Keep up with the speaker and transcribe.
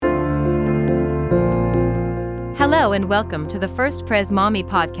Hello and welcome to the First Pres Mommy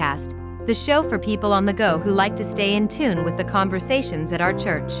podcast, the show for people on the go who like to stay in tune with the conversations at our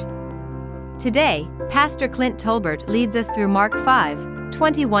church. Today, Pastor Clint Tolbert leads us through Mark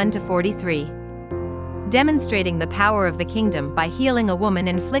 5:21-43. Demonstrating the power of the kingdom by healing a woman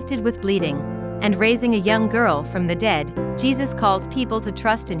inflicted with bleeding and raising a young girl from the dead, Jesus calls people to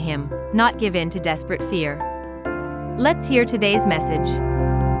trust in him, not give in to desperate fear. Let's hear today's message.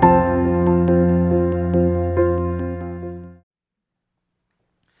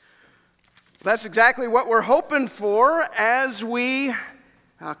 That's exactly what we're hoping for as we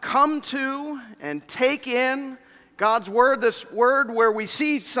come to and take in God's Word, this Word where we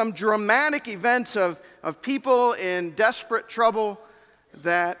see some dramatic events of people in desperate trouble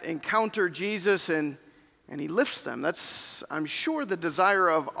that encounter Jesus and He lifts them. That's, I'm sure, the desire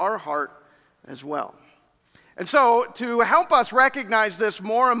of our heart as well. And so, to help us recognize this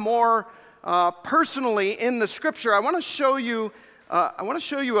more and more personally in the Scripture, I want to show you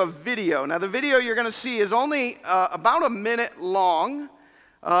a video. Now, the video you're going to see is only about a minute long,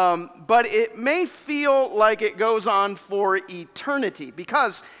 but it may feel like it goes on for eternity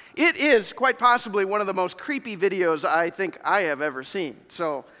because it is quite possibly one of the most creepy videos I think I have ever seen.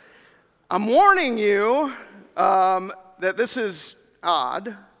 So, I'm warning you that this is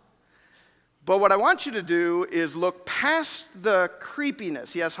odd, but what I want you to do is look past the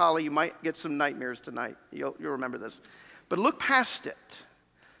creepiness. Yes, Holly, you might get some nightmares tonight. You'll remember this. But look past it,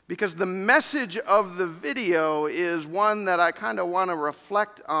 because the message of the video is one that I kind of want to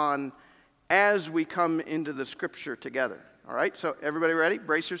reflect on as we come into the Scripture together. All right, so everybody ready?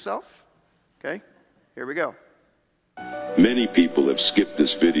 Brace yourself. Okay, here we go. Many people have skipped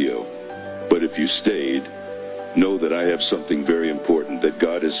this video, but if you stayed, know that I have something very important that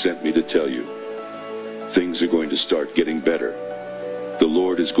God has sent me to tell you. Things are going to start getting better. The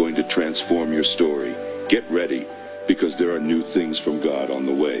Lord is going to transform your story. Get ready, because there are new things from God on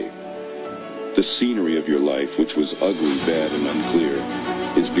the way. The scenery of your life, which was ugly, bad, and unclear,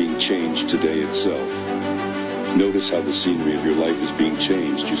 is being changed today itself. Notice how the scenery of your life is being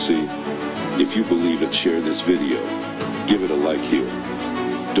changed, you see. If you believe it, share this video. Give it a like here.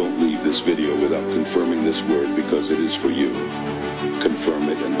 Don't leave this video without confirming this word, because it is for you. Confirm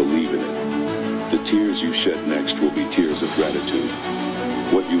it and believe in it. The tears you shed next will be tears of gratitude.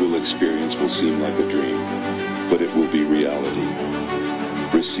 What you will experience will seem like a dream, but it will be reality.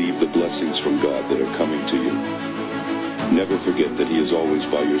 Receive the blessings from God that are coming to you. Never forget that He is always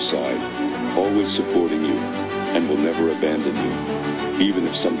by your side, always supporting you, and will never abandon you, even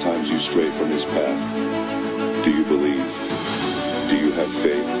if sometimes you stray from His path. Do you believe? Do you have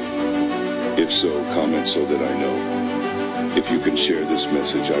faith? If so, comment so that I know. If you can share this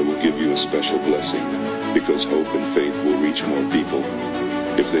message, I will give you a special blessing, because hope and faith will reach more people.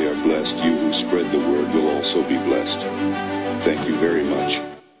 If they are blessed, you who spread the word will also be blessed. Thank you very much.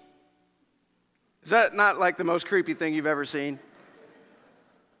 Is that not like the most creepy thing you've ever seen?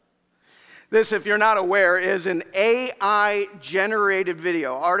 This, if you're not aware, is an AI-generated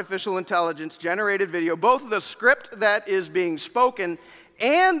video, artificial intelligence-generated video. Both the script that is being spoken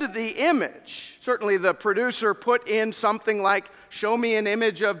and the image. Certainly the producer put in something like, show me an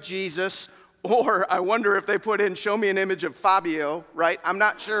image of Jesus, or I wonder if they put in, show me an image of Fabio, right? I'm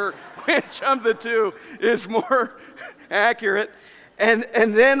not sure which of the two is more accurate. And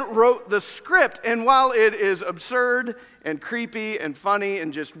then wrote the script. And while it is absurd and creepy and funny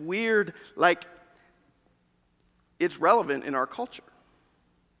and just weird, like, it's relevant in our culture.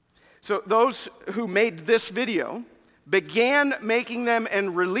 So those who made this video began making them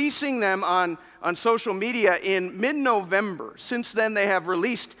and releasing them on social media in mid-November. Since then, they have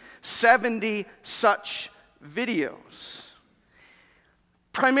released 70 such videos,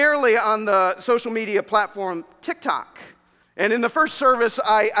 primarily on the social media platform TikTok. And in the first service,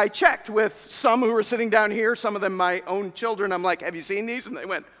 I checked with some who were sitting down here, some of them my own children. I'm like, have you seen these? And they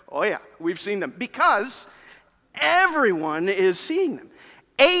went, oh yeah, we've seen them. Because everyone is seeing them.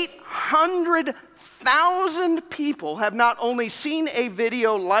 800,000 people have not only seen a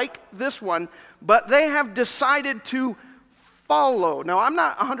video like this one, but they have decided to follow. Now, I'm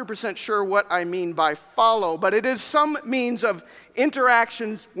not 100% sure what I mean by follow, but it is some means of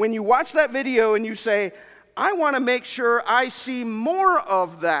interactions when you watch that video and you say, I want to make sure I see more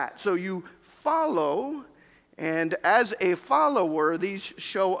of that. So you follow, and as a follower, these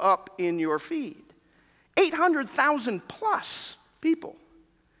show up in your feed. 800,000 plus people.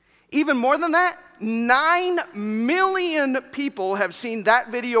 Even more than that, 9 million people have seen that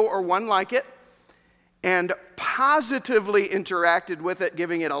video or one like it and positively interacted with it,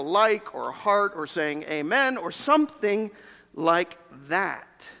 giving it a like or a heart or saying amen or something like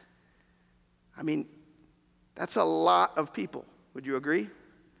that. I mean, That's a lot of people. Would you agree?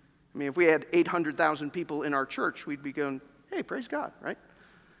 I mean, if we had 800,000 people in our church, we'd be going, hey, praise God, right?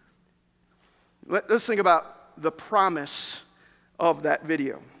 Let's think about the promise of that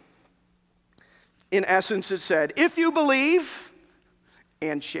video. In essence, it said, if you believe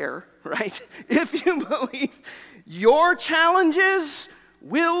and share, right? If you believe, your challenges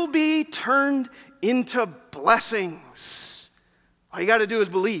will be turned into blessings. All you got to do is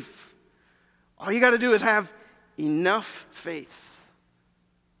believe. All you got to do is have enough faith.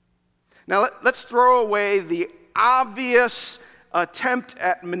 Now, let's throw away the obvious attempt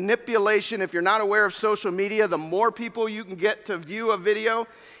at manipulation. If you're not aware of social media, the more people you can get to view a video,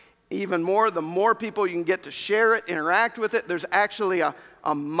 even more, the more people you can get to share it, interact with it. There's actually a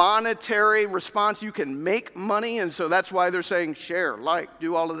monetary response. You can make money, and so that's why they're saying share, like,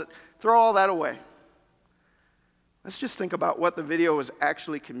 do all of that. Throw all that away. Let's just think about what the video is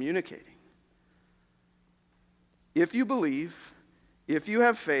actually communicating. If you believe, if you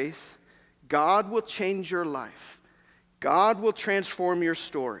have faith, God will change your life. God will transform your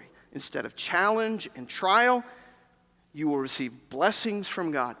story. Instead of challenge and trial, you will receive blessings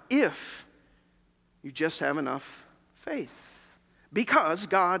from God if you just have enough faith. Because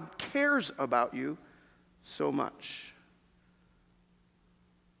God cares about you so much.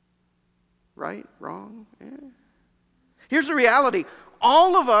 Right? Wrong? Yeah. Here's the reality.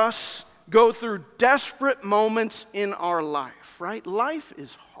 All of us go through desperate moments in our life, right? Life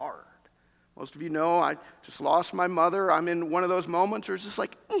is hard. Most of you know I just lost my mother. I'm in one of those moments where it's just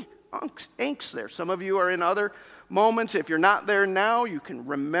like, angst there. Some of you are in other moments. If you're not there now, you can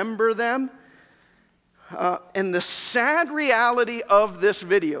remember them. And the sad reality of this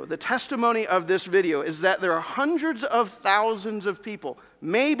video, the testimony of this video, is that there are hundreds of thousands of people,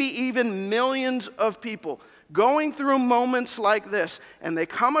 maybe even millions of people, going through moments like this, and they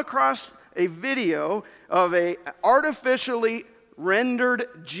come across a video of a artificially rendered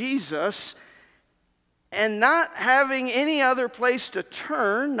Jesus and not having any other place to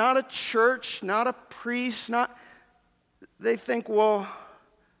turn, not a church, not a priest, they think, well,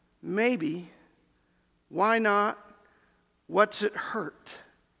 maybe, why not? What's it hurt?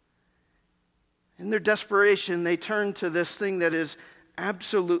 In their desperation, they turn to this thing that is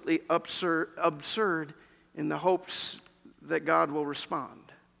absolutely absurd in the hopes that God will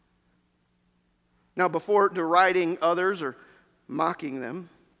respond. Now, before deriding others or mocking them,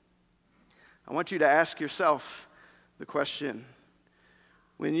 I want you to ask yourself the question,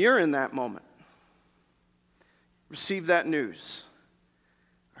 when you're in that moment, receive that news,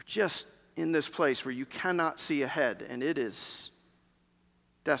 or just in this place where you cannot see ahead and it is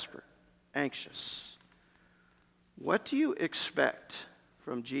desperate, anxious, what do you expect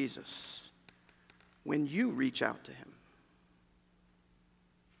from Jesus when you reach out to him?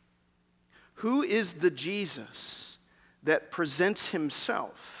 Who is the Jesus that presents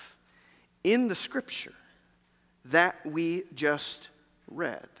himself in the scripture that we just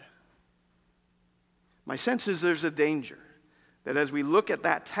read? My sense is there's a danger that as we look at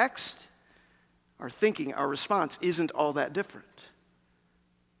that text, our thinking, our response isn't all that different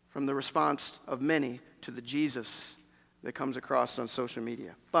from the response of many to the Jesus that comes across on social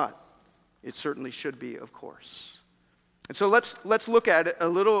media. But it certainly should be, of course. And so let's look at it a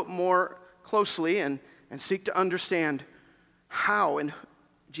little more closely and seek to understand how and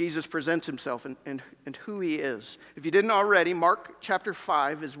Jesus presents himself and who he is. If you didn't already, Mark chapter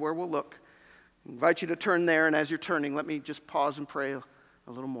 5 is where we'll look. I invite you to turn there, and as you're turning, let me just pause and pray a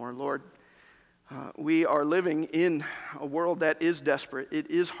little more. Lord, we are living in a world that is desperate. It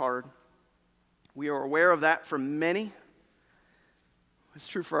is hard. We are aware of that for many. It's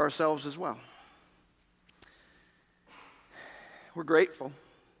true for ourselves as well. We're grateful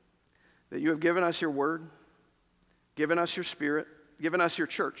that you have given us your word, given us your spirit, given us your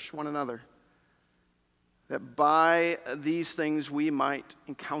church, one another, that by these things we might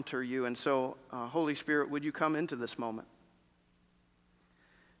encounter you. And so, Holy Spirit, would you come into this moment?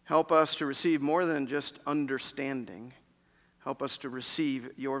 Help us to receive more than just understanding. Help us to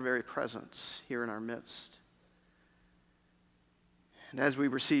receive your very presence here in our midst. And as we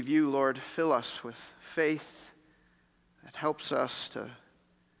receive you, Lord, fill us with faith that helps us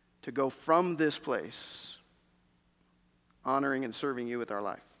to go from this place honoring and serving you with our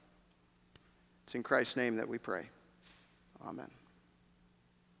life. It's in Christ's name that we pray. Amen.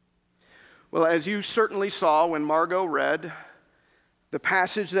 Well, as you certainly saw when Margot read, the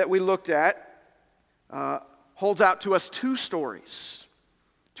passage that we looked at holds out to us two stories.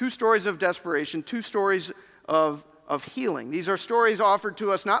 Two stories of desperation, two stories of healing. These are stories offered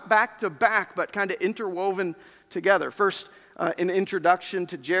to us not back to back, but kind of interwoven together. First, an introduction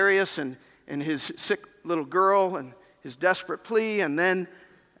to Jairus and his sick little girl and his desperate plea, and then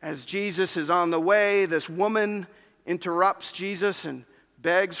as Jesus is on the way, this woman interrupts Jesus and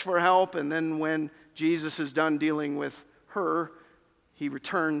begs for help, and then when Jesus is done dealing with her, he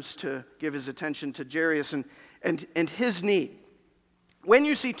returns to give his attention to Jairus and his need. When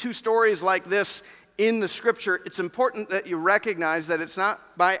you see two stories like this in the scripture, it's important that you recognize that it's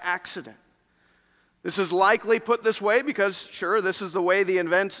not by accident. This is likely put this way because, sure, this is the way the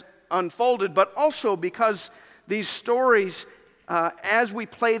events unfolded, but also because these stories, as we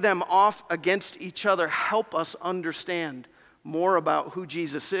play them off against each other, help us understand more about who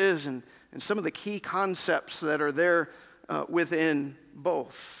Jesus is and some of the key concepts that are there within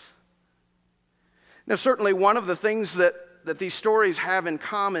both. Now, certainly one of the things that these stories have in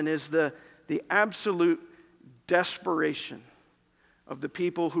common is the absolute desperation of the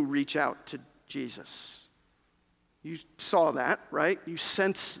people who reach out to Jesus. You saw that, right? You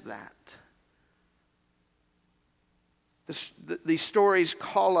sense that. These stories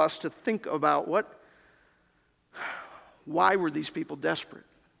call us to think about why were these people desperate?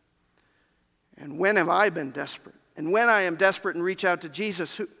 And when have I been desperate? And when I am desperate and reach out to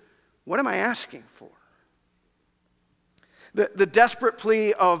Jesus, what am I asking for? The desperate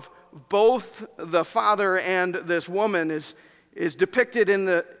plea of both the father and this woman is depicted in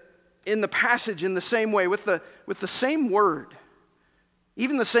the passage in the same way, with the same word.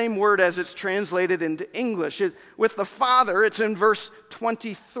 Even the same word as it's translated into English. With the father, it's in verse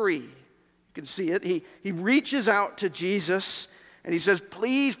 23. You can see it. He reaches out to Jesus and he says,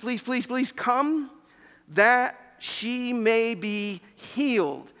 please, please, please, please come that she may be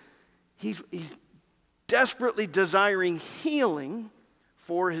healed. He's desperately desiring healing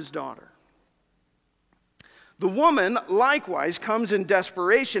for his daughter. The woman likewise comes in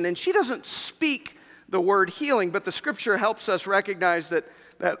desperation, and she doesn't speak the word healing, but the scripture helps us recognize that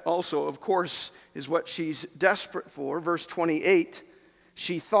also, of course, is what she's desperate for. Verse 28,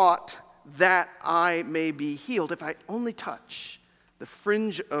 she thought that I may be healed if I only touch the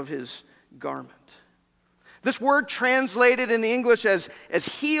fringe of his garment. This word translated in the English as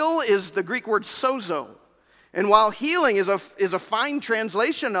heal is the Greek word sozo. And while healing is a fine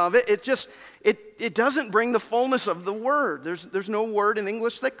translation of it, it doesn't bring the fullness of the word. There's no word in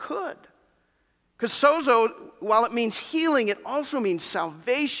English that could. Because sozo, while it means healing, it also means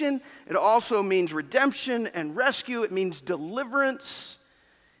salvation. It also means redemption and rescue. It means deliverance.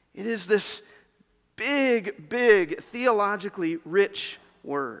 It is this big, big, theologically rich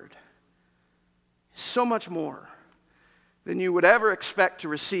word. So much more than you would ever expect to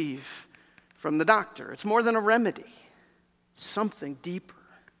receive from the doctor. It's more than a remedy, something deeper.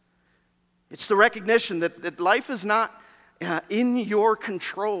 It's the recognition that life is not in your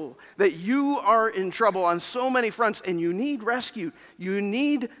control, that you are in trouble on so many fronts and you need rescue, you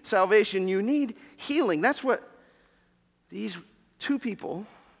need salvation, you need healing. That's what these two people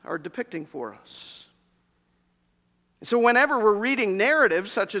are depicting for us. So whenever we're reading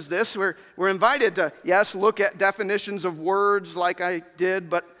narratives such as this, we're invited to, yes, look at definitions of words like I did,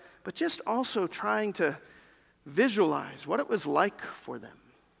 but just also trying to visualize what it was like for them.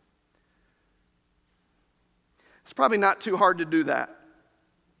 It's probably not too hard to do that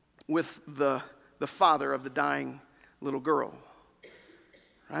with the father of the dying little girl,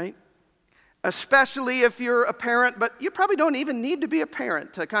 right? Especially if you're a parent, but you probably don't even need to be a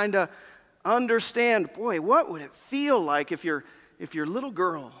parent to kind of understand, boy, what would it feel like if your little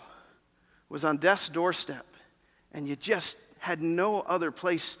girl was on death's doorstep and you just had no other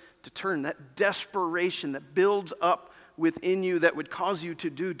place to turn, that desperation that builds up within you that would cause you to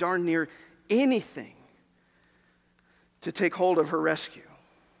do darn near anything to take hold of her rescue.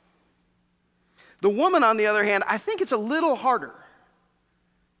 The woman, on the other hand, I think it's a little harder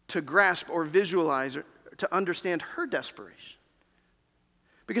to grasp or visualize or to understand her desperation.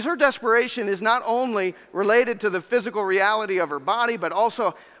 Because her desperation is not only related to the physical reality of her body, but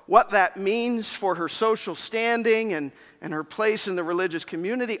also what that means for her social standing and her place in the religious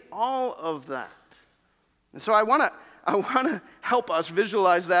community, all of that. And so I want to help us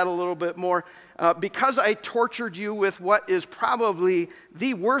visualize that a little bit more. Because I tortured you with what is probably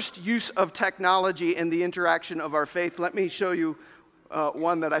the worst use of technology in the interaction of our faith, let me show you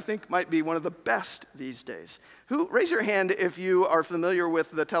one that I think might be one of the best these days. Raise your hand if you are familiar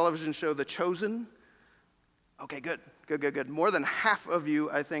with the television show The Chosen. Okay, good. More than half of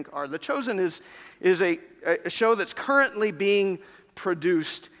you, I think, are. The Chosen is a show that's currently being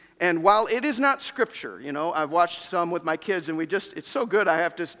produced. And while it is not scripture, I've watched some with my kids, and it's so good, I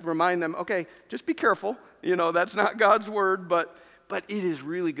have to remind them, okay, just be careful. That's not God's word, but it is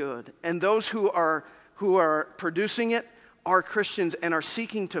really good. And those who are producing it are Christians and are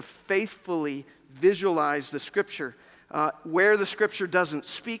seeking to faithfully visualize the Scripture. Where the Scripture doesn't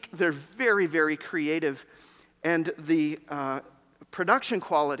speak, they're very, very creative. And the production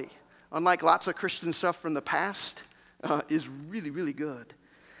quality, unlike lots of Christian stuff from the past, is really, really good.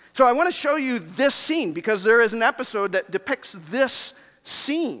 So I want to show you this scene because there is an episode that depicts this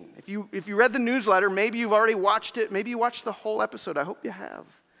scene. If you read the newsletter, maybe you've already watched it. Maybe you watched the whole episode. I hope you have.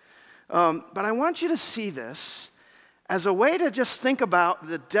 But I want you to see this as a way to just think about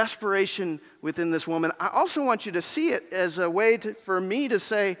the desperation within this woman. I also want you to see it as a way for me to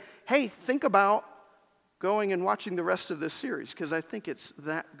say, hey, think about going and watching the rest of this series because I think it's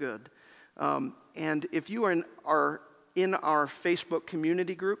that good. And if you are in our Facebook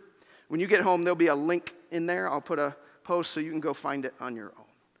community group, when you get home, there'll be a link in there. I'll put a post so you can go find it on your own.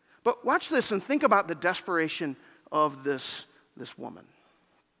 But watch this and think about the desperation of this woman.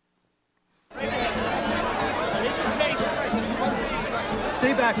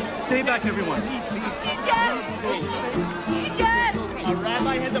 Stay back, everyone. Teacher! A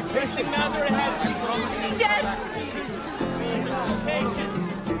rabbi has a pressing matter ahead.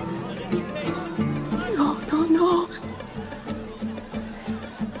 No.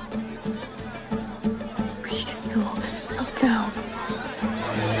 Please, no. Not now.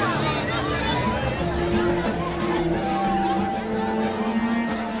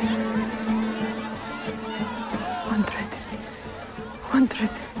 $100.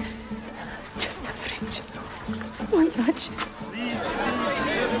 Just a French. One touch.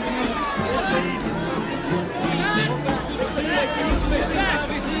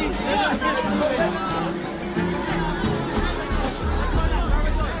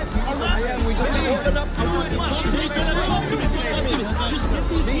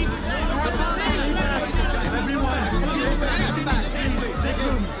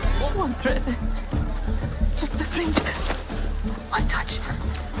 One thread. It's just a French. One touch.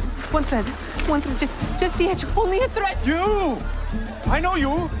 One thread. Just the edge. Only a thread. You! I know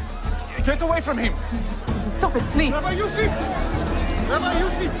you! Get away from him! Stop it, please. Rabbi Yosef!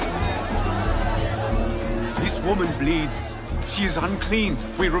 This woman bleeds. She is unclean.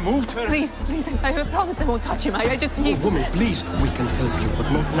 We removed her. Please, I promise I won't touch him. I just need to... Woman, please, we can help you,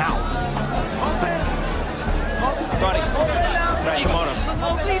 but not now. Sorry. Try tomorrow.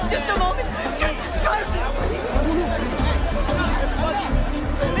 No, please, just a moment. Just start.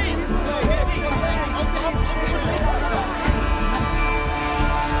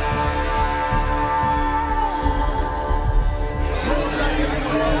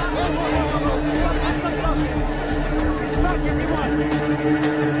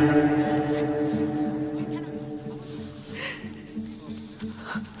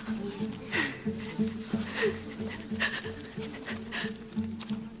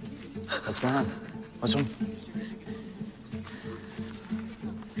 What's going on? What's wrong?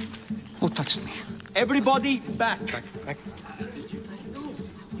 Who touched me? Everybody back. Back.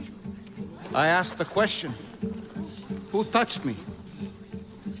 I asked the question. Who touched me?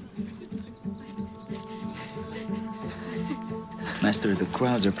 Master, the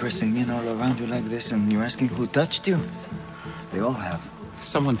crowds are pressing in all around you like this, and you're asking who touched you? They all have.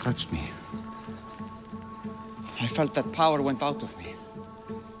 Someone touched me. I felt that power went out of me.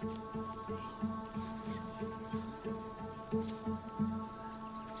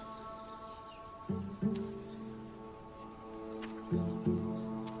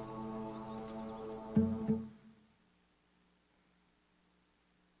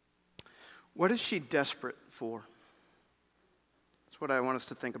 What is she desperate for? That's what I want us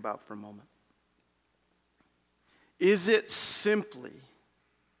to think about for a moment. Is it simply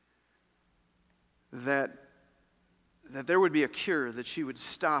that there would be a cure, that she would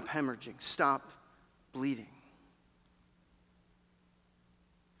stop hemorrhaging, stop bleeding?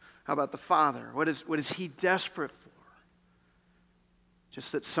 How about the father? What is he desperate for?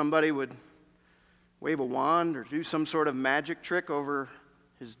 Just that somebody would wave a wand or do some sort of magic trick over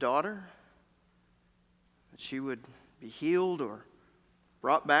his daughter? That she would be healed or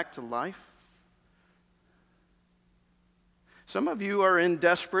brought back to life? Some of you are in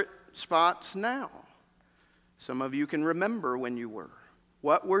desperate spots now. Some of you can remember when you were.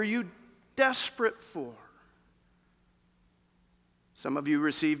 What were you desperate for? Some of you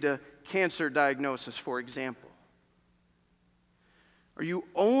received a cancer diagnosis, for example. Are you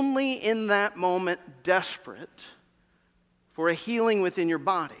only in that moment desperate for a healing within your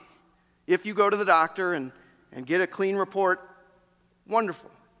body? If you go to the doctor and get a clean report,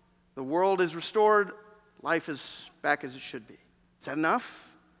 wonderful. The world is restored. Life is back as it should be. Is that enough?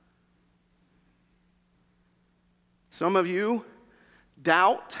 Some of you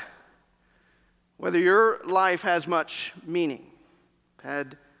doubt whether your life has much meaning.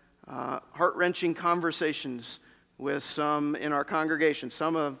 Had heart-wrenching conversations with some in our congregation,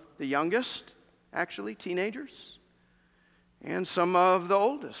 some of the youngest, actually, teenagers, and some of the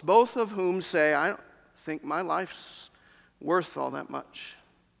oldest, both of whom say, I don't think my life's worth all that much.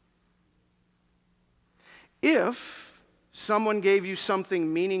 If someone gave you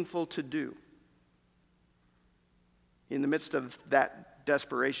something meaningful to do in the midst of that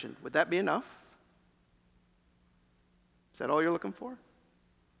desperation, would that be enough? Is that all you're looking for?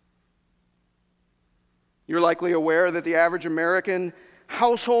 You're likely aware that the average American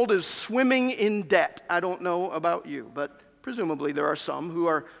household is swimming in debt. I don't know about you, but presumably there are some who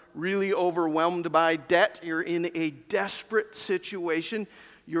are really overwhelmed by debt. You're in a desperate situation.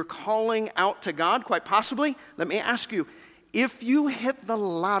 You're calling out to God, quite possibly. Let me ask you, if you hit the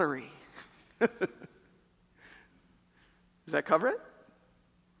lottery, does that cover it?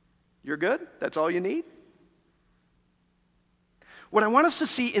 You're good? That's all you need? What I want us to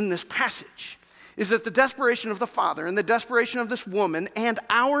see in this passage is that the desperation of the father and the desperation of this woman and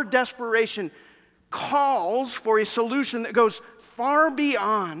our desperation calls for a solution that goes far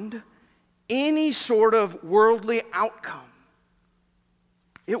beyond any sort of worldly outcome.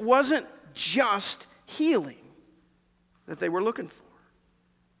 It wasn't just healing that they were looking for.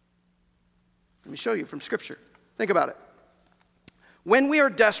 Let me show you from Scripture. Think about it. When we are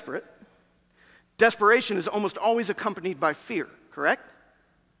desperate, desperation is almost always accompanied by fear, correct?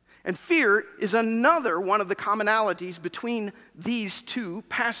 And fear is another one of the commonalities between these two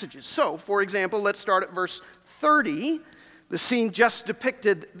passages. So, for example, let's start at verse 30, the scene just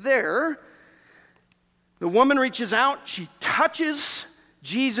depicted there. The woman reaches out, she touches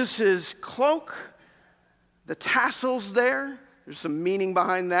Jesus' cloak, the tassels there. There's some meaning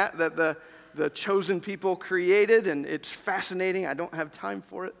behind that the chosen people created, and it's fascinating. I don't have time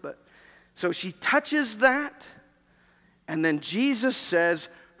for it, but so she touches that, and then Jesus says,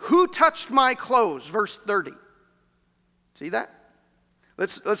 "Who touched my clothes?" Verse 30. See that?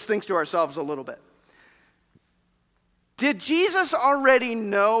 Let's think to ourselves a little bit. Did Jesus already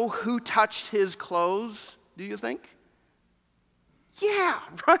know who touched his clothes, do you think? Yeah,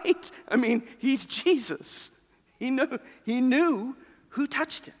 right? I mean, he's Jesus. He knew who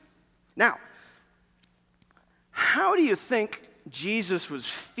touched him. Now, how do you think Jesus was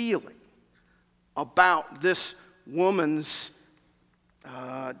feeling about this woman's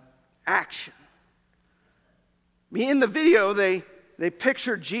action? I mean, in the video, they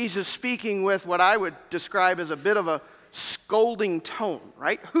pictured Jesus speaking with what I would describe as a bit of a scolding tone,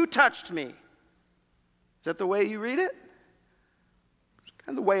 right? Who touched me? Is that the way you read it? It's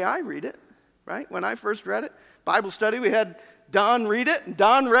kind of the way I read it, right? When I first read it, Bible study, we had Don read it, and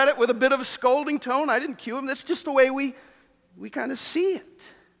Don read it with a bit of a scolding tone. I didn't cue him. That's just the way we kind of see it.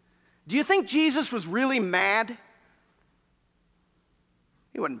 Do you think Jesus was really mad?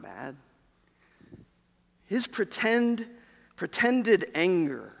 He wasn't mad. His pretended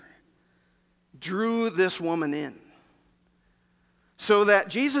anger drew this woman in so that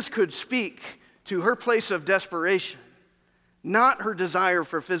Jesus could speak to her place of desperation, not her desire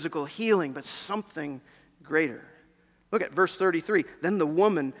for physical healing, but something greater. Look at verse 33. Then the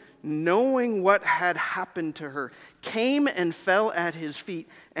woman, knowing what had happened to her, came and fell at his feet,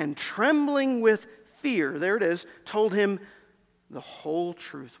 and trembling with fear, there it is, told him the whole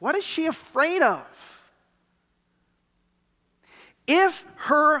truth. What is she afraid of? If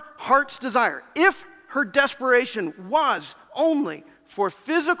her heart's desire, if her desperation was only for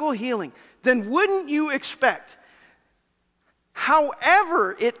physical healing, then wouldn't you expect,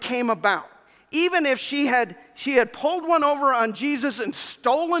 however it came about, even if she had pulled one over on Jesus and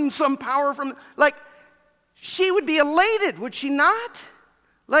stolen some power from, like, she would be elated, would she not?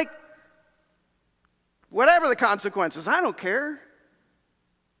 Like, whatever the consequences, I don't care.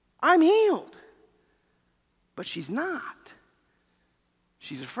 I'm healed. But she's not.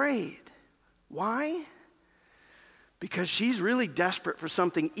 She's afraid. Why? Because she's really desperate for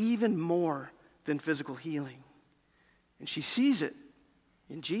something even more than physical healing. And she sees it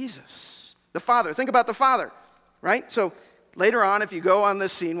in Jesus. The Father. Think about the Father, right? So later on, if you go on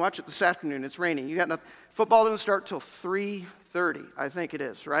this scene, watch it this afternoon. It's raining. You got nothing. Football doesn't start till 3:30, I think it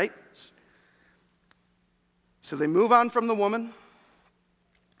is, right? So they move on from the woman.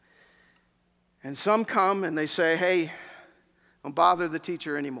 And some come and they say, hey, don't bother the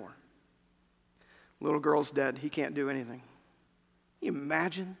teacher anymore. Little girl's dead. He can't do anything. Can you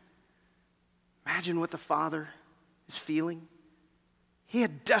imagine? Imagine what the Father is feeling. He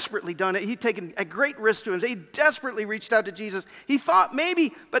had desperately done it. He'd taken a great risk to him. He desperately reached out to Jesus. He thought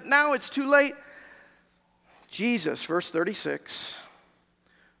maybe, but now it's too late. Jesus, verse 36,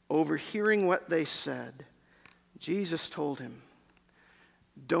 overhearing what they said, Jesus told him,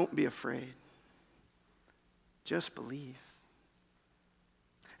 Don't be afraid. Just believe.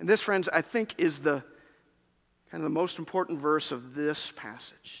 And this, friends, I think is the kind of the most important verse of this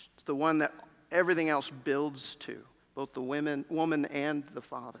passage. It's the one that everything else builds to, both the woman and the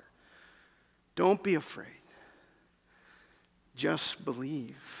father. Don't be afraid. Just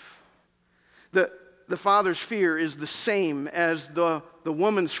believe. The father's fear is the same as the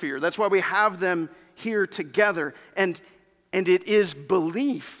woman's fear. That's why we have them here together. And it is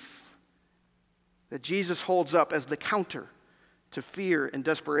belief that Jesus holds up as the counter to fear and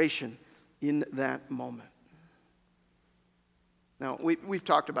desperation in that moment. Now, we've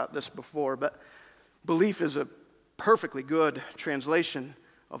talked about this before, but belief is a perfectly good translation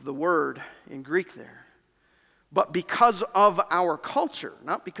of the word in Greek there. But because of our culture,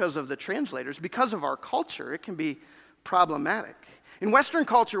 not because of the translators, because of our culture, it can be problematic. In Western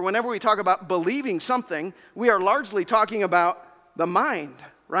culture, whenever we talk about believing something, we are largely talking about the mind,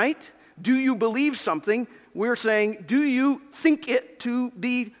 right? Do you believe something? We're saying, do you think it to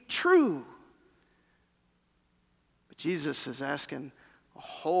be true? But Jesus is asking a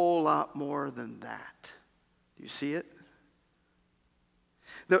whole lot more than that. Do you see it?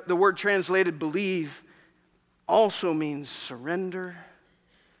 The word translated believe also means surrender,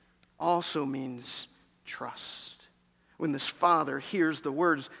 also means trust. When this father hears the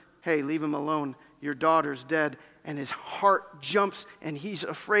words, hey, leave him alone, your daughter's dead, and his heart jumps and he's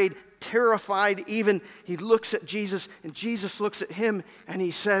afraid, terrified even, he looks at Jesus and Jesus looks at him and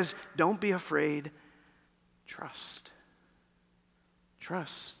he says, don't be afraid, trust.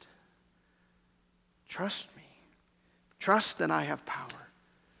 Trust. Trust me. Trust that I have power.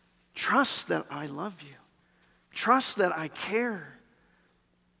 Trust that I love you. Trust that I care.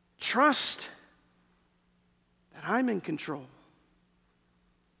 Trust that I'm in control.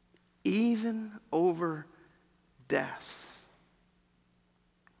 Even over death.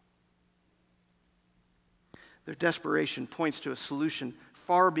 Their desperation points to a solution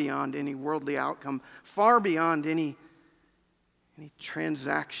far beyond any worldly outcome, far beyond any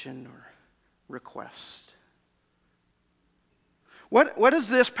transaction or request. What does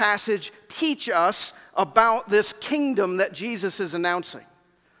this passage teach us about this kingdom that Jesus is announcing?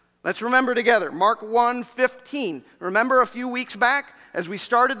 Let's remember together, Mark 1:15. Remember a few weeks back, as we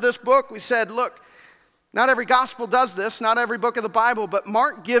started this book, we said, look, not every gospel does this, not every book of the Bible, but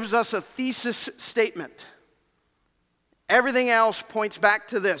Mark gives us a thesis statement. Everything else points back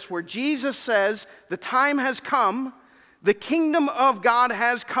to this, where Jesus says, the time has come, the kingdom of God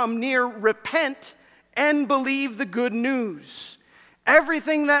has come near, repent and believe the good news.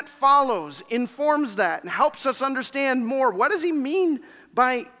 Everything that follows informs that and helps us understand more. What does he mean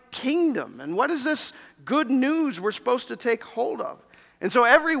by kingdom? And what is this good news we're supposed to take hold of? And so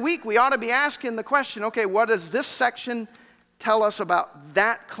every week we ought to be asking the question, okay, what does this section tell us about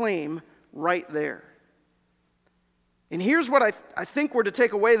that claim right there? And here's what I think we're to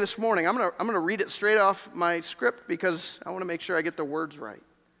take away this morning. I'm going to read it straight off my script because I want to make sure I get the words right.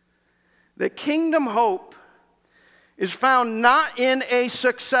 The kingdom hope is found not in a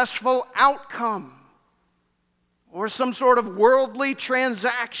successful outcome or some sort of worldly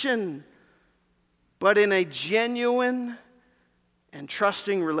transaction, but in a genuine and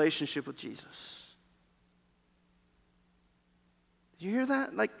trusting relationship with Jesus. Do you hear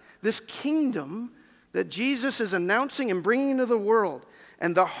that? Like this kingdom that Jesus is announcing and bringing into the world,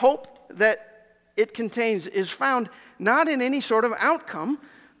 and the hope that it contains is found not in any sort of outcome,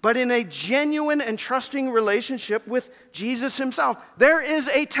 but in a genuine and trusting relationship with Jesus himself. There is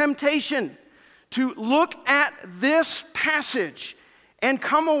a temptation to look at this passage and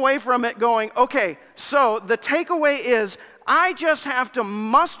come away from it going, okay, so the takeaway is I just have to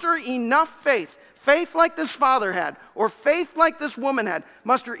muster enough faith like this father had, or faith like this woman had,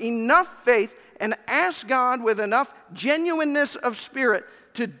 muster enough faith and ask God with enough genuineness of spirit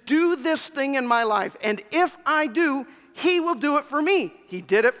to do this thing in my life. And if I do, he will do it for me. He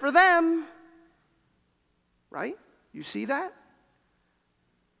did it for them. Right? You see that?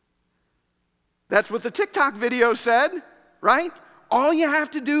 That's what the TikTok video said, right? All you have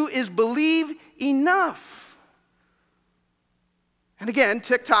to do is believe enough. And again,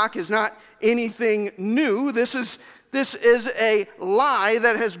 TikTok is not anything new. This is a lie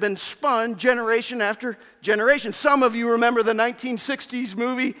that has been spun generation after generation. Some of you remember the 1960s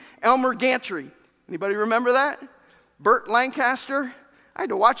movie Elmer Gantry. Anybody remember that? Burt Lancaster. I had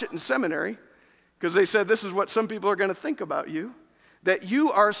to watch it in seminary because they said this is what some people are going to think about you. That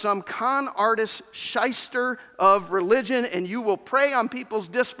you are some con artist shyster of religion and you will prey on people's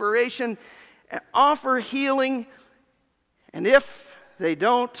desperation and offer healing. And if they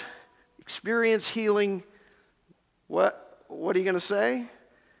don't experience healing, what are you going to say?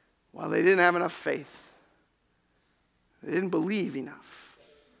 Well, they didn't have enough faith. They didn't believe enough.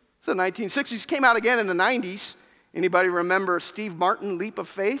 So the 1960s came out again in the 90s. Anybody remember Steve Martin, Leap of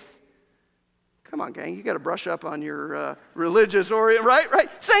Faith? Come on, gang, you got to brush up on your religious orient, right?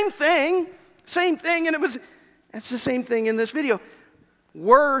 Same thing, and it's the same thing in this video.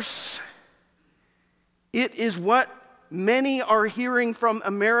 Worse, it is what many are hearing from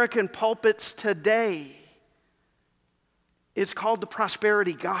American pulpits today. It's called the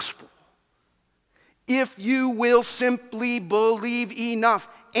prosperity gospel. If you will simply believe enough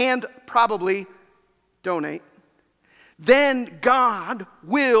and probably donate, then God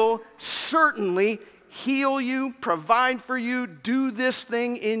will certainly heal you, provide for you, do this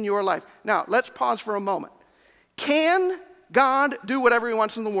thing in your life. Now, let's pause for a moment. Can God do whatever he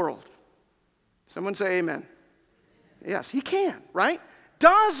wants in the world? Someone say amen. Yes, he can, right?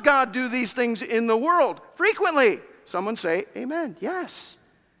 Does God do these things in the world? Frequently. Someone say amen. Yes.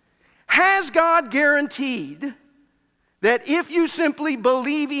 Has God guaranteed that if you simply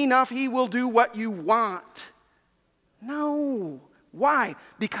believe enough, he will do what you want? No. Why?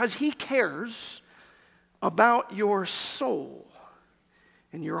 Because he cares about your soul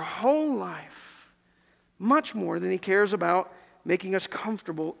and your whole life much more than he cares about making us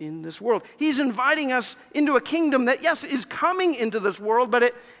comfortable in this world. He's inviting us into a kingdom that, yes, is coming into this world,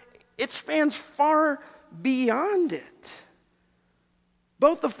 but it spans far beyond it.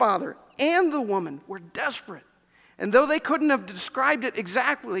 Both the father and the woman were desperate. And though they couldn't have described it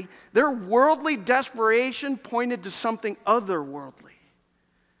exactly, their worldly desperation pointed to something otherworldly.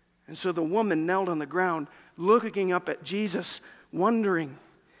 And so the woman knelt on the ground, looking up at Jesus, wondering,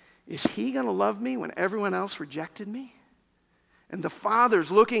 is he going to love me when everyone else rejected me? And the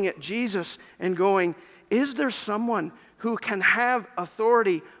father's looking at Jesus and going, is there someone who can have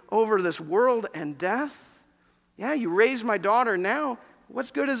authority over this world and death? Yeah, you raised my daughter now.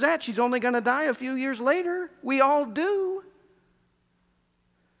 What's good is that? She's only going to die a few years later. We all do.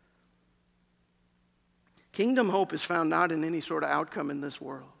 Kingdom hope is found not in any sort of outcome in this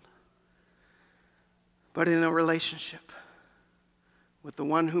world, but in a relationship with the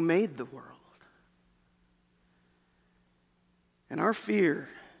one who made the world. And our fear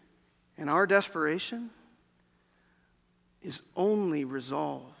and our desperation is only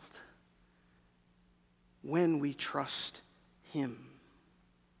resolved when we trust him.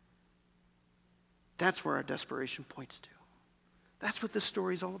 That's where our desperation points to. That's what this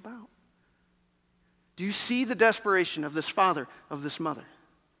story is all about. Do you see the desperation of this father, of this mother?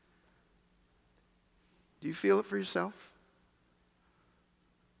 Do you feel it for yourself?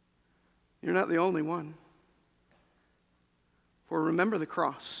 You're not the only one. For remember the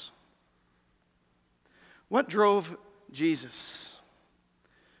cross. What drove Jesus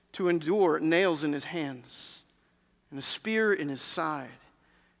to endure nails in his hands and a spear in his side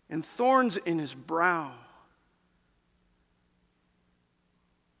and thorns in his brow?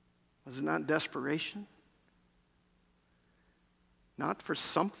 Was it not desperation? Not for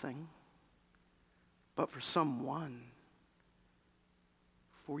something, but for someone.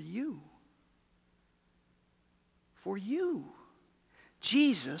 For you. For you.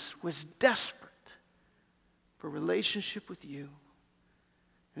 Jesus was desperate for relationship with you.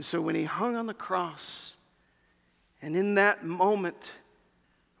 And so when he hung on the cross, and in that moment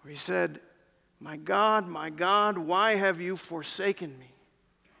where he said, my God, why have you forsaken me?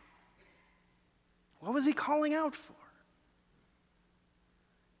 What was he calling out for?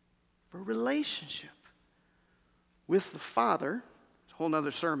 For relationship with the Father. It's a whole other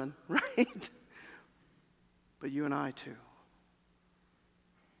sermon, right? But you and I too.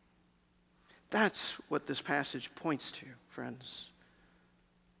 That's what this passage points to, friends.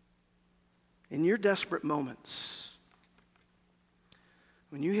 In your desperate moments,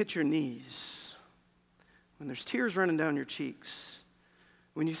 when you hit your knees, when there's tears running down your cheeks,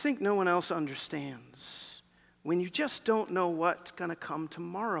 when you think no one else understands, when you just don't know what's going to come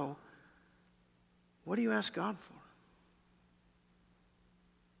tomorrow, what do you ask God for?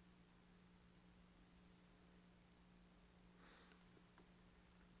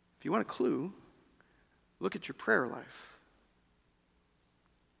 If you want a clue, look at your prayer life.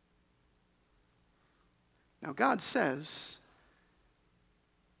 Now, God says,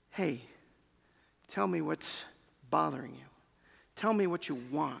 hey, tell me what's bothering you. Tell me what you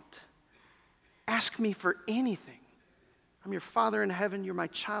want. Ask me for anything. I'm your Father in heaven, you're my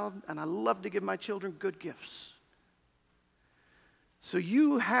child, and I love to give my children good gifts. So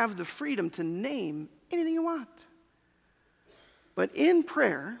you have the freedom to name anything you want. But in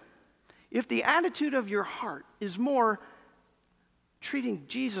prayer, if the attitude of your heart is more treating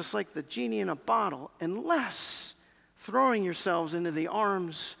Jesus like the genie in a bottle and less throwing yourselves into the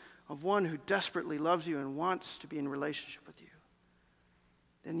arms of one who desperately loves you and wants to be in relationship with you,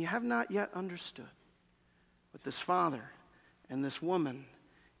 then you have not yet understood what this father and this woman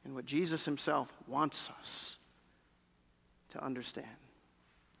and what Jesus himself wants us to understand.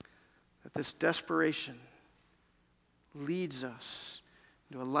 That this desperation leads us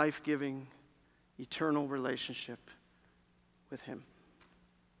into a life-giving, eternal relationship with him.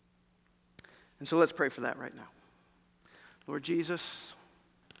 And so let's pray for that right now. Lord Jesus,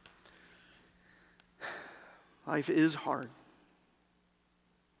 life is hard.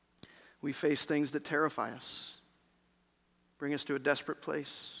 We face things that terrify us, bring us to a desperate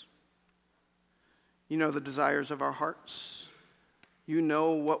place. You know the desires of our hearts. You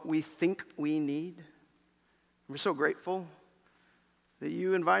know what we think we need. We're so grateful that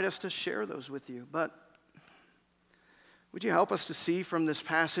you invite us to share those with you. But would you help us to see from this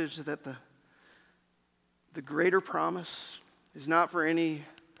passage that the greater promise is not for any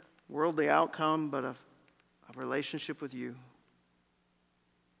worldly outcome, but of a relationship with you.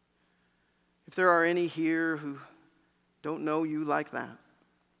 If there are any here who don't know you like that,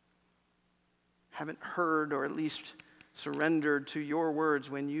 haven't heard or at least surrendered to your words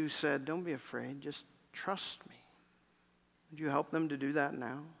when you said, don't be afraid, just trust me. Would you help them to do that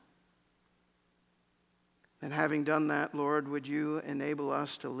now? And having done that, Lord, would you enable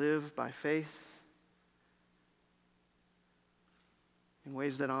us to live by faith in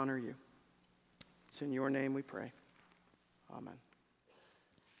ways that honor you? It's in your name we pray. Amen.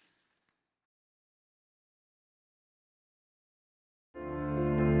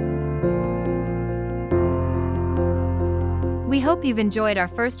 We hope you've enjoyed our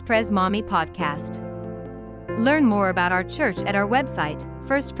First Pres Mommy podcast. Learn more about our church at our website,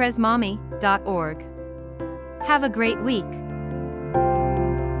 firstpresmommy.org. Have a great week.